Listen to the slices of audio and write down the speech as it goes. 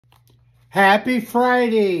Happy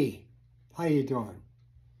Friday. How you doing?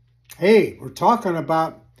 Hey, we're talking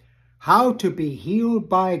about how to be healed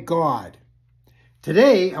by God.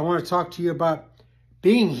 Today, I want to talk to you about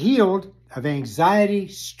being healed of anxiety,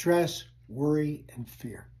 stress, worry, and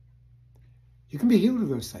fear. You can be healed of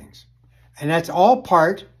those things. And that's all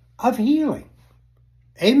part of healing.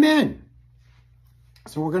 Amen.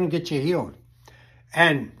 So we're going to get you healed.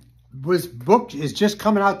 And this book is just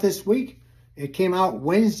coming out this week. It came out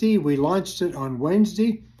Wednesday. We launched it on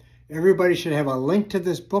Wednesday. Everybody should have a link to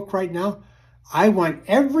this book right now. I want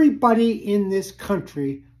everybody in this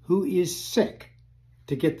country who is sick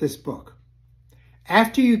to get this book.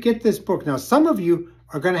 After you get this book, now some of you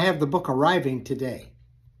are going to have the book arriving today.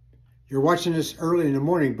 You're watching this early in the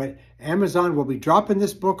morning, but Amazon will be dropping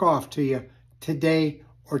this book off to you today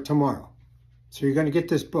or tomorrow. So you're going to get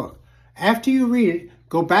this book. After you read it,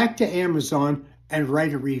 go back to Amazon and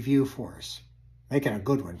write a review for us. Make it a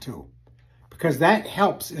good one too. Because that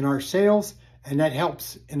helps in our sales and that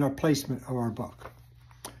helps in our placement of our book.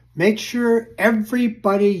 Make sure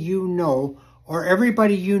everybody you know or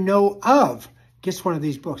everybody you know of gets one of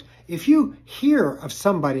these books. If you hear of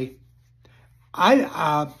somebody,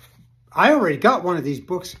 I already got one of these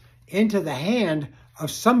books into the hand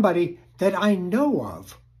of somebody that I know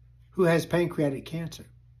of who has pancreatic cancer.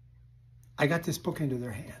 I got this book into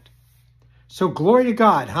their hand. So glory to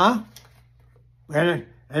God, huh? And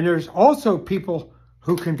there's also people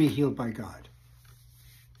who can be healed by God.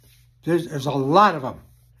 There's a lot of them.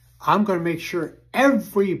 I'm going to make sure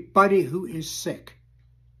everybody who is sick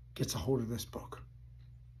gets a hold of this book.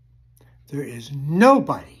 There is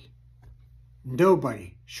nobody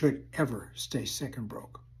should ever stay sick and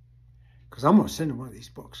broke. Because I'm going to send them one of these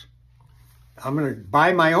books. I'm going to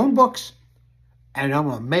buy my own books and I'm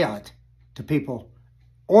going to mail it to people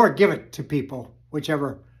or give it to people,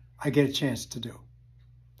 whichever I get a chance to do.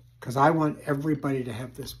 Because I want everybody to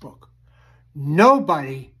have this book.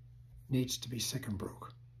 Nobody needs to be sick and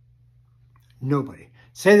broke. Nobody.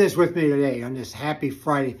 Say this with me today on this happy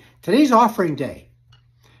Friday. Today's offering day.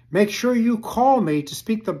 Make sure you call me to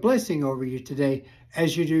speak the blessing over you today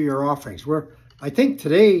as you do your offerings. I think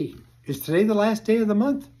today, is today the last day of the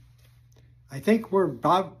month? I think we're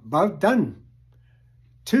about done.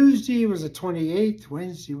 Tuesday was the 28th.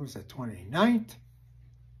 Wednesday was the 29th.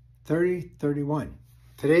 30, 31.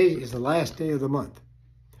 Today is the last day of the month.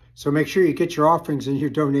 So make sure you get your offerings and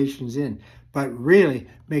your donations in. But really,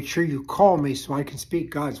 make sure you call me so I can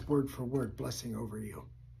speak God's word for word blessing over you.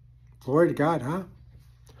 Glory to God, huh?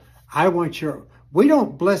 We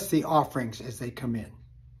don't bless the offerings as they come in.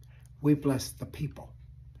 We bless the people.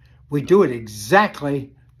 We do it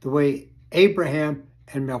exactly the way Abraham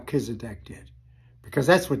and Melchizedek did. Because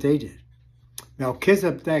that's what they did.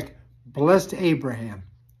 Melchizedek blessed Abraham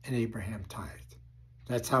and Abraham tithed.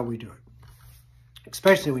 That's how we do it.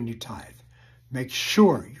 Especially when you tithe. Make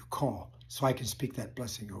sure you call so I can speak that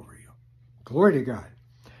blessing over you. Glory to God.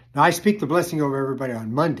 Now I speak the blessing over everybody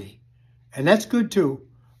on Monday. And that's good too.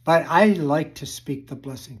 But I like to speak the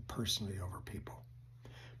blessing personally over people.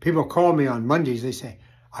 People call me on Mondays. They say,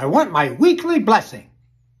 I want my weekly blessing.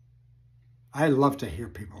 I love to hear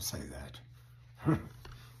people say that.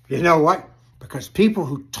 You know what? Because people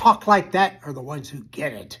who talk like that are the ones who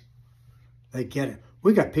get it. They get it.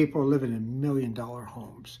 We got people living in $1 million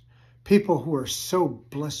homes. People who are so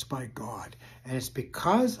blessed by God. And it's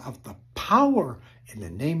because of the power in the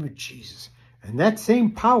name of Jesus. And that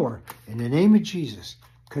same power in the name of Jesus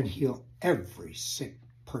can heal every sick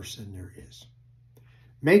person there is.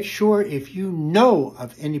 Make sure if you know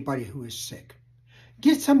of anybody who is sick,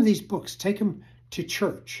 get some of these books. Take them to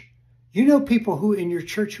church. You know people who in your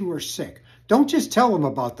church who are sick. Don't just tell them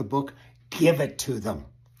about the book. Give it to them.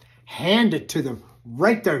 Hand it to them.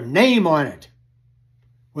 Write their name on it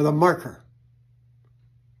with a marker.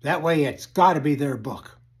 That way it's got to be their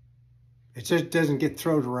book. It just doesn't get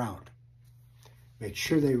thrown around. Make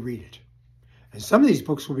sure they read it. And some of these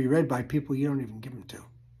books will be read by people you don't even give them to.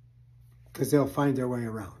 Because they'll find their way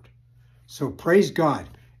around. So praise God.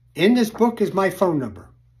 In this book is my phone number.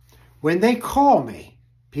 When they call me,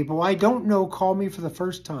 people I don't know call me for the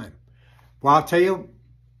first time. Well, I'll tell you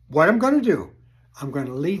what I'm going to do. I'm going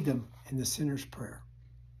to lead them in the sinner's prayer.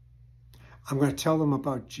 I'm going to tell them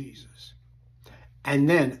about Jesus. And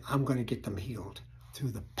then I'm going to get them healed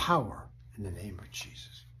through the power in the name of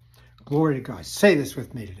Jesus. Glory to God. Say this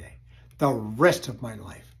with me today. The rest of my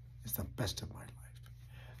life is the best of my life.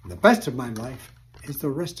 And the best of my life is the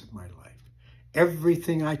rest of my life.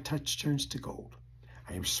 Everything I touch turns to gold.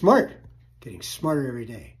 I am smart, getting smarter every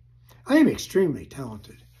day. I am extremely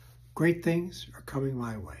talented. Great things are coming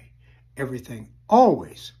my way. Everything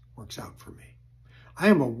always works out for me. I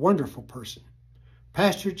am a wonderful person.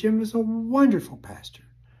 Pastor Jim is a wonderful pastor.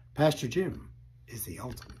 Pastor Jim is the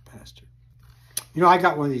ultimate pastor. You know, I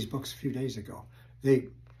got one of these books a few days ago. The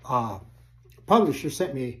publisher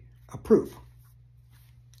sent me a proof.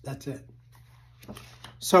 That's it.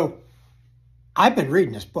 So, I've been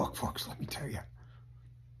reading this book, folks, let me tell you.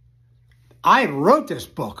 I wrote this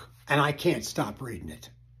book, and I can't stop reading it.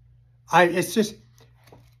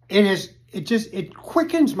 It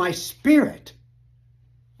quickens my spirit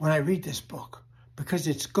when I read this book, because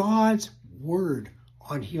it's God's word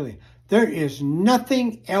on healing. There is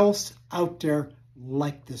nothing else out there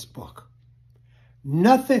like this book.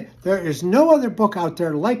 Nothing. There is no other book out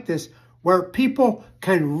there like this where people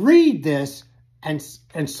can read this, and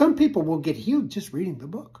some people will get healed just reading the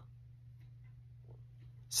book.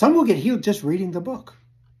 Some will get healed just reading the book.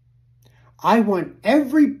 I want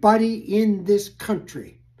everybody in this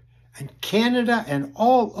country, and Canada and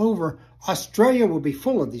all over, Australia will be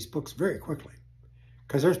full of these books very quickly,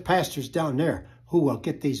 because there's pastors down there who will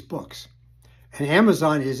get these books. And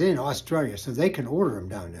Amazon is in Australia, so they can order them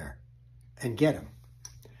down there and get them.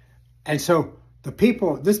 And so the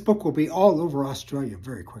people, this book will be all over Australia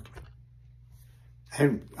very quickly.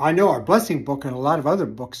 And I know our blessing book and a lot of other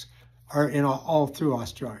books are in all through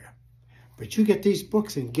Australia. But you get these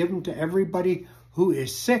books and give them to everybody who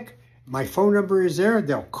is sick. My phone number is there.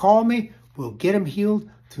 They'll call me. We'll get them healed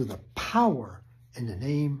through the power in the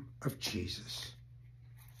name of Jesus.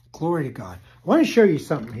 Glory to God. I want to show you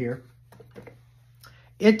something here.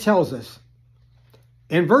 It tells us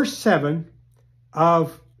in verse 7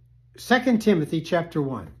 of 2 Timothy chapter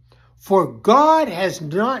 1, for God has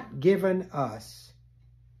not given us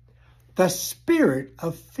the spirit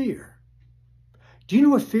of fear. Do you know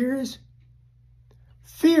what fear is?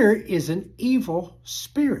 Fear is an evil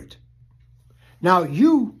spirit. Now,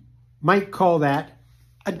 you might call that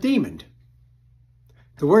a demon.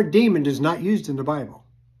 The word demon is not used in the Bible,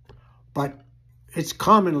 but it's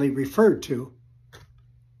commonly referred to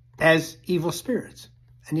as evil spirits.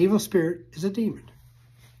 An evil spirit is a demon.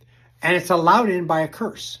 And it's allowed in by a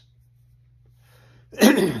curse.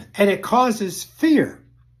 And it causes fear.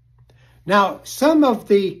 Now, some of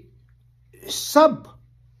the sub-cohorts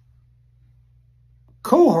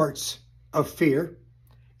of fear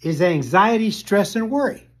is anxiety, stress, and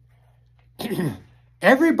worry.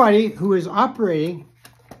 Everybody who is operating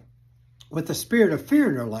with the spirit of fear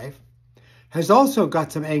in their life has also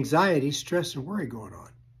got some anxiety, stress, and worry going on.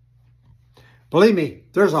 Believe me,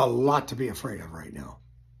 there's a lot to be afraid of right now.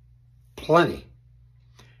 Plenty.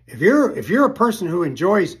 If you're a person who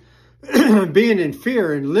enjoys being in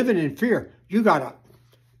fear and living in fear, you're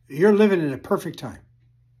living in a perfect time.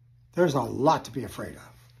 There's a lot to be afraid of.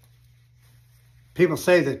 People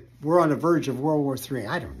say that we're on the verge of World War III.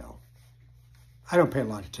 I don't know. I don't pay a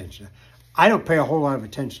lot of attention. I don't pay a whole lot of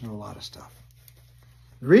attention to a lot of stuff.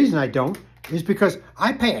 The reason I don't is because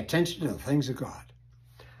I pay attention to the things of God.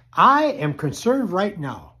 I am concerned right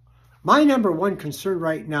now. My number one concern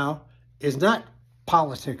right now is not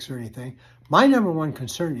politics or anything. My number one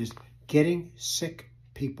concern is getting sick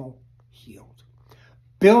people healed.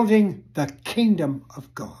 Building the kingdom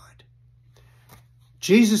of God.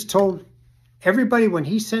 Jesus told everybody when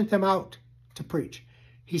he sent them out to preach,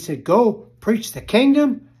 he said, go preach the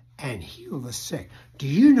kingdom and heal the sick. Do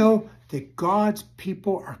you know that God's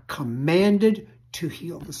people are commanded to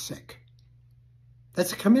heal the sick?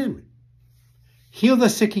 That's a commandment. Heal the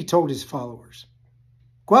sick, he told his followers.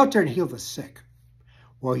 Go out there and heal the sick.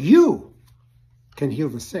 Well, you can heal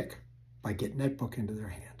the sick by getting that book into their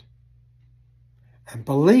hand. And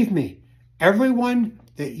believe me, everyone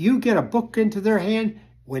that you get a book into their hand,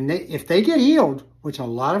 if they get healed, which a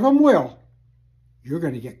lot of them will, you're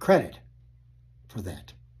going to get credit for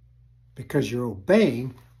that because you're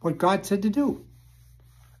obeying what God said to do.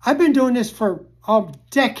 I've been doing this for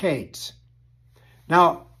decades.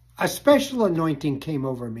 Now, a special anointing came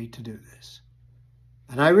over me to do this.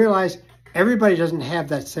 And I realized everybody doesn't have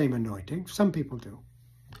that same anointing. Some people do.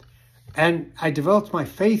 And I developed my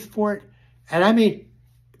faith for it. And I mean,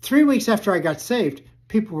 3 weeks after I got saved,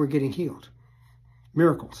 people were getting healed.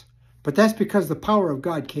 Miracles. But that's because the power of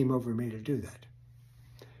God came over me to do that.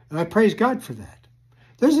 And I praise God for that.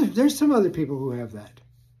 There's some other people who have that.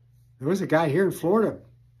 There was a guy here in Florida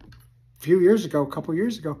a couple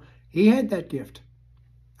years ago. He had that gift.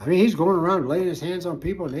 I mean, he's going around laying his hands on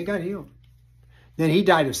people and they got healed. Then he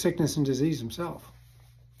died of sickness and disease himself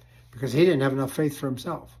because he didn't have enough faith for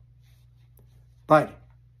himself. But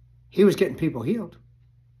he was getting people healed.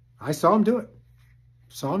 I saw him do it.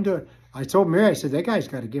 I told Mary, I said, that guy's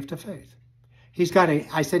got a gift of faith.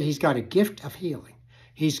 I said, he's got a gift of healing.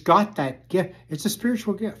 He's got that gift. It's a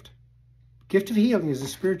spiritual gift. Gift of healing is a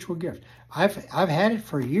spiritual gift. I've had it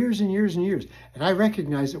for years and years and years, and I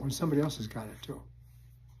recognize it when somebody else has got it too.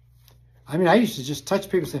 I mean, I used to just touch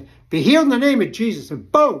people and say, be healed in the name of Jesus,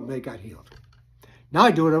 and boom, they got healed. Now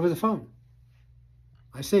I do it over the phone.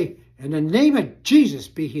 I say, in the name of Jesus,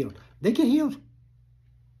 be healed. They get healed.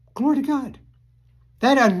 Glory to God.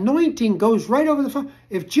 That anointing goes right over the phone.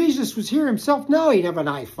 If Jesus was here himself now, he'd have an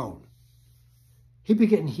iPhone. He'd be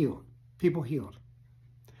getting healed. People healed.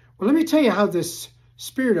 Well, let me tell you how this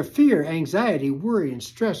spirit of fear, anxiety, worry, and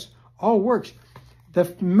stress all works.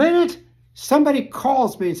 The minute somebody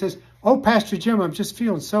calls me and says, oh, Pastor Jim, I'm just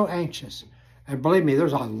feeling so anxious. And believe me,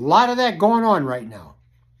 there's a lot of that going on right now.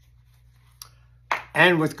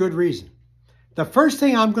 And with good reason. The first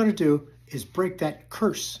thing I'm going to do is break that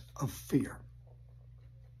curse of fear.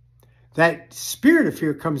 That spirit of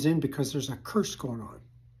fear comes in because there's a curse going on.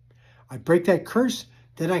 I break that curse,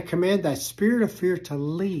 then I command that spirit of fear to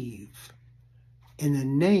leave in the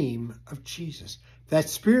name of Jesus. That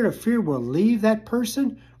spirit of fear will leave that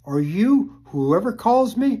person or you, whoever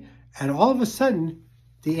calls me, and all of a sudden,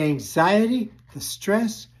 the anxiety, the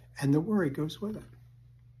stress, and the worry goes with it.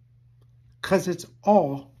 Because it's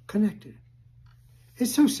all connected.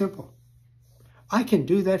 It's so simple. I can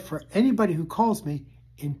do that for anybody who calls me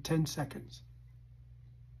in 10 seconds.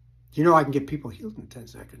 You know I can get people healed in 10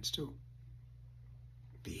 seconds too.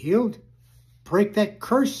 Be healed, break that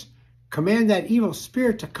curse, command that evil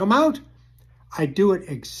spirit to come out. I do it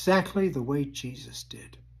exactly the way Jesus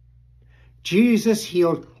did. Jesus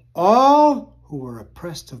healed all who were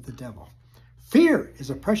oppressed of the devil. Fear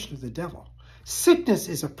is oppression of the devil. Sickness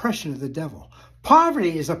is oppression of the devil.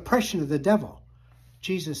 Poverty is oppression of the devil.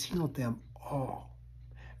 Jesus healed them all.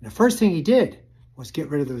 And the first thing he did was get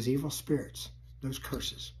rid of those evil spirits, those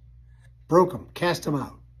curses. Broke them, cast them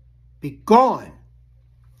out. Be gone.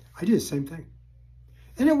 I do the same thing.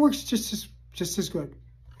 And it works just as good.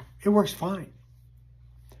 It works fine.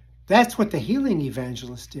 That's what the healing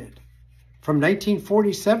evangelist did. From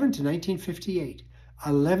 1947 to 1958,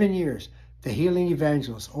 11 years, the healing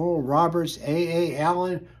evangelist, Oral Roberts, A.A.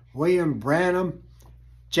 Allen, William Branham,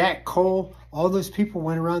 Jack Cole, all those people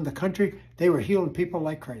went around the country. They were healing people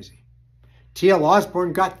like crazy. T.L.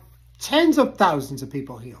 Osborne got tens of thousands of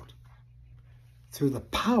people healed through the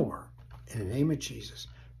power in the name of Jesus,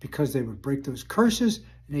 because they would break those curses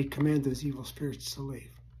and they'd command those evil spirits to leave.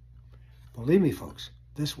 Believe me, folks,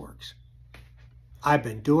 this works. I've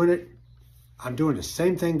been doing it. I'm doing the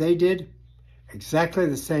same thing they did, exactly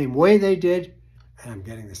the same way they did, and I'm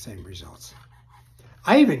getting the same results.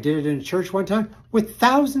 I even did it in a church one time with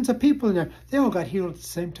thousands of people in there. They all got healed at the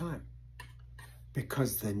same time.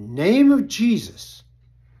 Because the name of Jesus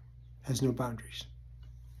has no boundaries.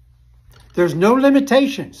 There's no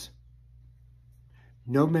limitations,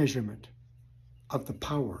 no measurement of the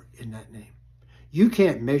power in that name. You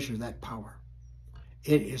can't measure that power.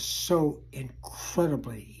 It is so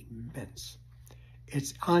incredibly immense.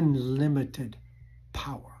 It's unlimited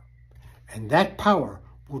power. And that power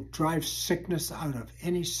will drive sickness out of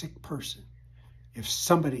any sick person if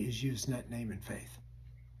somebody is using that name in faith.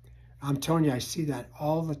 I'm telling you, I see that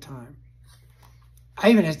all the time. I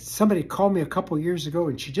even had somebody call me a couple years ago,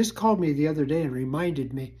 and she just called me the other day and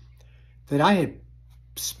reminded me that I had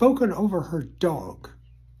spoken over her dog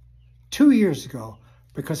 2 years ago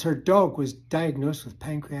because her dog was diagnosed with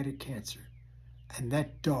pancreatic cancer, and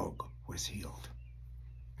that dog was healed.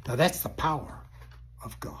 Now that's the power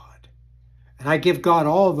of God. And I give God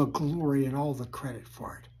all the glory and all the credit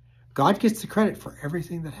for it. God gets the credit for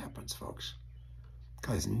everything that happens, folks.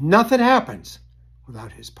 Because nothing happens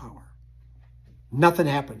without his power. Nothing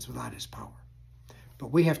happens without his power.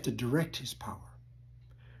 But we have to direct his power.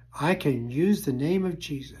 I can use the name of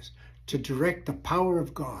Jesus to direct the power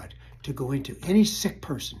of God to go into any sick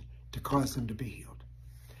person to cause them to be healed.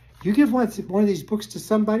 You give one of these books to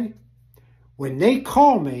somebody, when they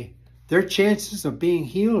call me, their chances of being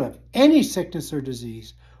healed of any sickness or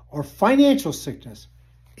disease or financial sickness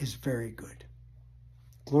is very good.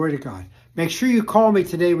 Glory to God. Make sure you call me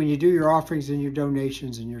today when you do your offerings and your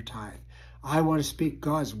donations and your tithe. I want to speak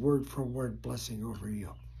God's word for word blessing over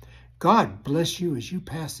you. God bless you as you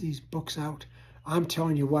pass these books out. I'm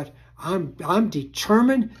telling you what, I'm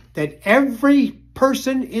determined that every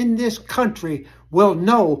person in this country will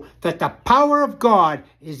know that the power of God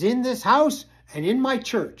is in this house and in my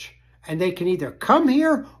church. And they can either come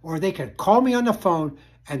here or they can call me on the phone,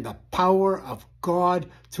 and the power of God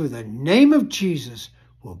through the name of Jesus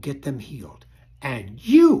will get them healed. And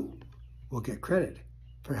you will get credit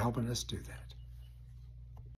for helping us do that.